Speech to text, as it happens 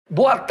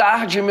Boa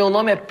tarde, meu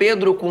nome é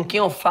Pedro, com quem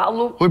eu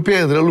falo? Oi,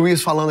 Pedro, é o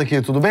Luiz falando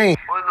aqui, tudo bem?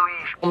 Oi,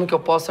 Luiz. Como que eu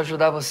posso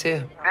ajudar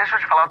você? Deixa eu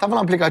te falar, eu tava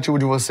no aplicativo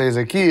de vocês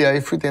aqui,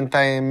 aí fui tentar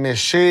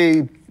mexer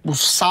e o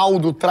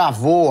saldo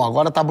travou,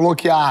 agora tá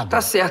bloqueado.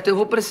 Tá certo, eu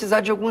vou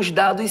precisar de alguns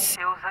dados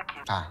seus aqui.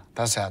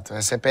 Tá certo.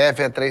 É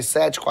CPF é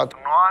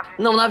 3749.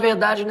 Não, na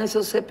verdade não é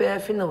seu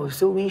CPF não, é o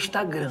seu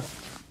Instagram.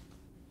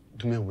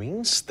 Do meu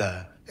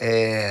Insta?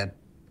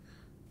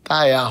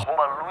 Tá, é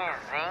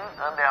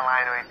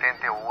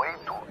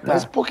 @Luizin_88.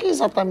 Mas por que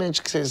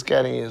exatamente que vocês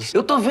querem isso?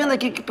 Eu tô vendo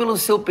aqui que pelo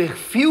seu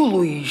perfil,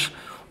 Luiz,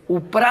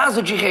 o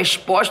prazo de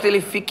resposta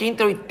ele fica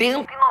entre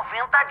 80 e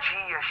 90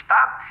 dias,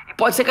 tá? E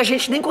pode ser que a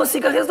gente nem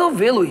consiga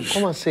resolver, Luiz.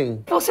 Como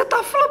assim? Você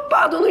tá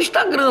flopado no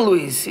Instagram,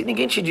 Luiz. Se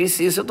ninguém te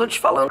disse isso, eu tô te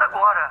falando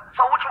Agora,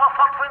 sua última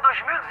foto foi em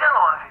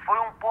 2019. Foi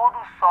um pôr do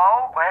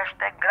sol com a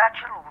hashtag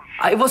gratiluz.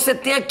 Aí você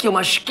tem aqui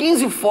umas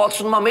 15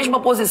 fotos numa mesma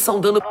posição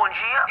dando Bom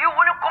dia. E o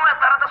único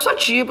comentário da sua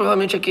tia,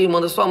 provavelmente aqui,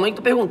 irmã da sua mãe, que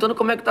tá perguntando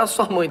como é que tá a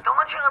sua mãe. Então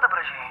não adianta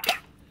pra gente.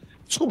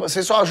 Desculpa,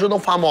 vocês só ajudam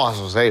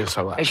famosos, é isso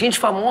agora? É gente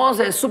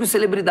famosa, é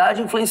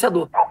subcelebridade,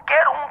 influenciador.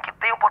 Qualquer um que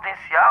tenha o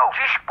potencial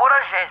de expor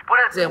a gente. Por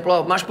exemplo, Exemplo,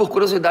 ó, mas por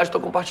curiosidade, tô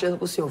compartilhando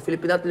com o senhor. O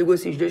Felipe Neto ligou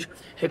esses dias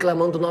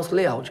reclamando do nosso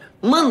layout.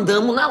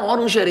 Mandamos na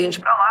hora um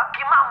gerente pra lá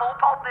que mamou o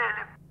pau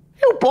dele.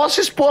 Eu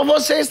posso expor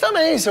vocês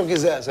também, se eu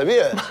quiser,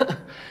 sabia?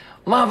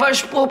 Mas vai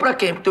expor pra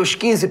quem? Pros teus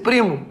 15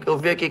 primos? Que eu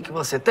vi aqui que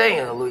você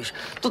tem, Luiz.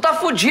 Tu tá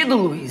fudido,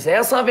 Luiz.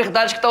 Essa é uma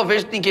verdade que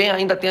talvez ninguém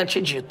ainda tenha te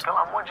dito. Pelo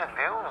amor de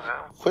Deus,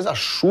 Coisa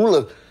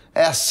chula.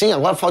 É assim,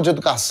 agora falta de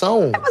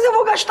educação? Mas eu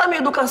vou gastar minha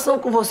educação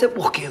com você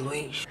por quê,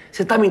 Luiz?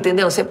 Você tá me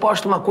entendendo? Você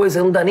posta uma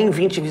coisa, não dá nem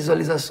 20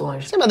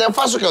 visualizações. Sim, mas daí eu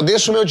faço o quê? Eu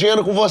deixo o meu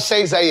dinheiro com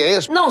vocês aí, é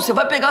isso? Não, você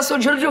vai pegar seu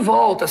dinheiro de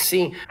volta,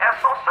 assim. É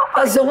só o seu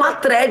Fazer uma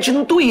thread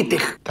no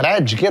Twitter.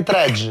 Thread? Que é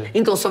thread?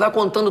 Então, você vai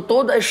contando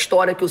toda a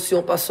história que o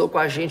senhor passou com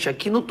a gente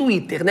aqui no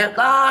Twitter, né?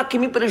 Ah, que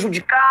me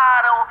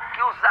prejudicaram.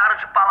 que usaram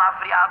de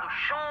palavreado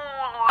chulo.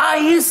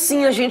 Aí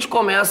sim a gente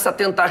começa a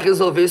tentar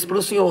resolver isso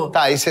pro senhor.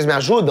 Tá, aí vocês me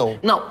ajudam?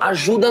 Não,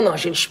 ajuda não. A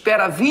gente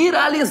espera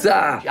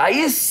viralizar.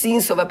 Aí sim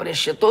você vai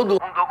preencher todo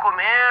Um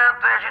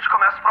documento e a gente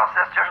começa o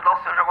processo de ajudar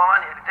o senhor de alguma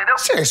maneira, entendeu?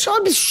 Sim, isso é um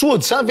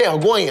absurdo, isso é uma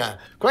vergonha.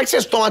 Como é que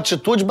vocês tomam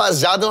atitude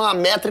baseada numa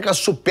métrica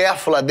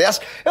supérflua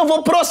dessa? Eu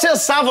vou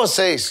processar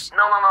vocês.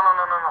 Não.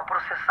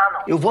 Processar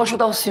não. Eu vou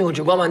ajudar o senhor.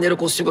 De igual maneira eu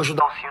consigo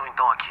ajudar Ajudar o senhor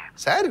então aqui.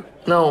 Sério?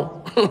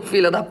 Não,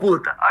 filha da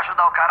puta.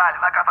 Ajudar o caralho,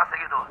 vai catar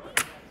seguidor.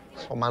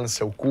 Tomar no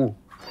seu cu.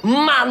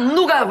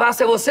 Manu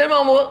Gavassi, é você, meu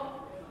amor?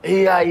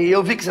 E aí,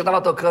 eu vi que você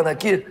tava tocando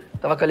aqui.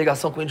 Tava com a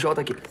ligação com o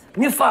idiota aqui.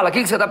 Me fala, o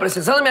que você tá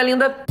precisando, minha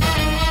linda?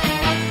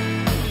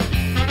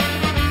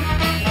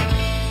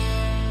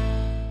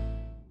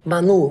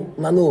 Manu,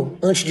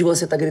 antes de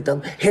você tá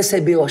gritando,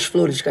 recebeu as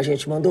flores que a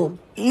gente mandou?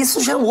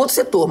 Isso já é um outro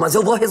setor, mas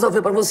eu vou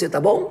resolver pra você,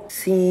 tá bom?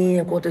 Sim,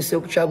 aconteceu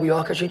com o Thiago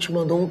York, a gente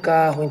mandou um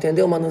carro,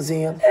 entendeu,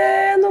 Manuzinha?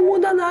 Não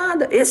muda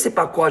nada. Esse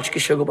pacote que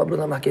chegou pra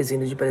Bruna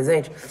Marquezine de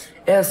presente,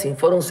 é assim,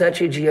 foram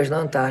 7 dias na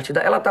Antártida,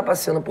 ela tá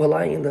passeando por lá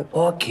ainda.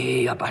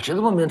 Ok, a partir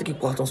do momento que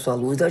cortam sua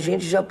luz, a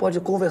gente já pode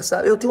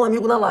conversar. Eu tenho um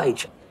amigo na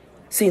Light.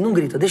 Sim, não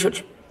grita, deixa eu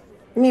te...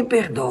 Me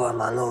perdoa,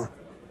 Manu.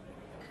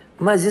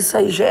 Mas isso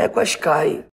aí já é com a Sky.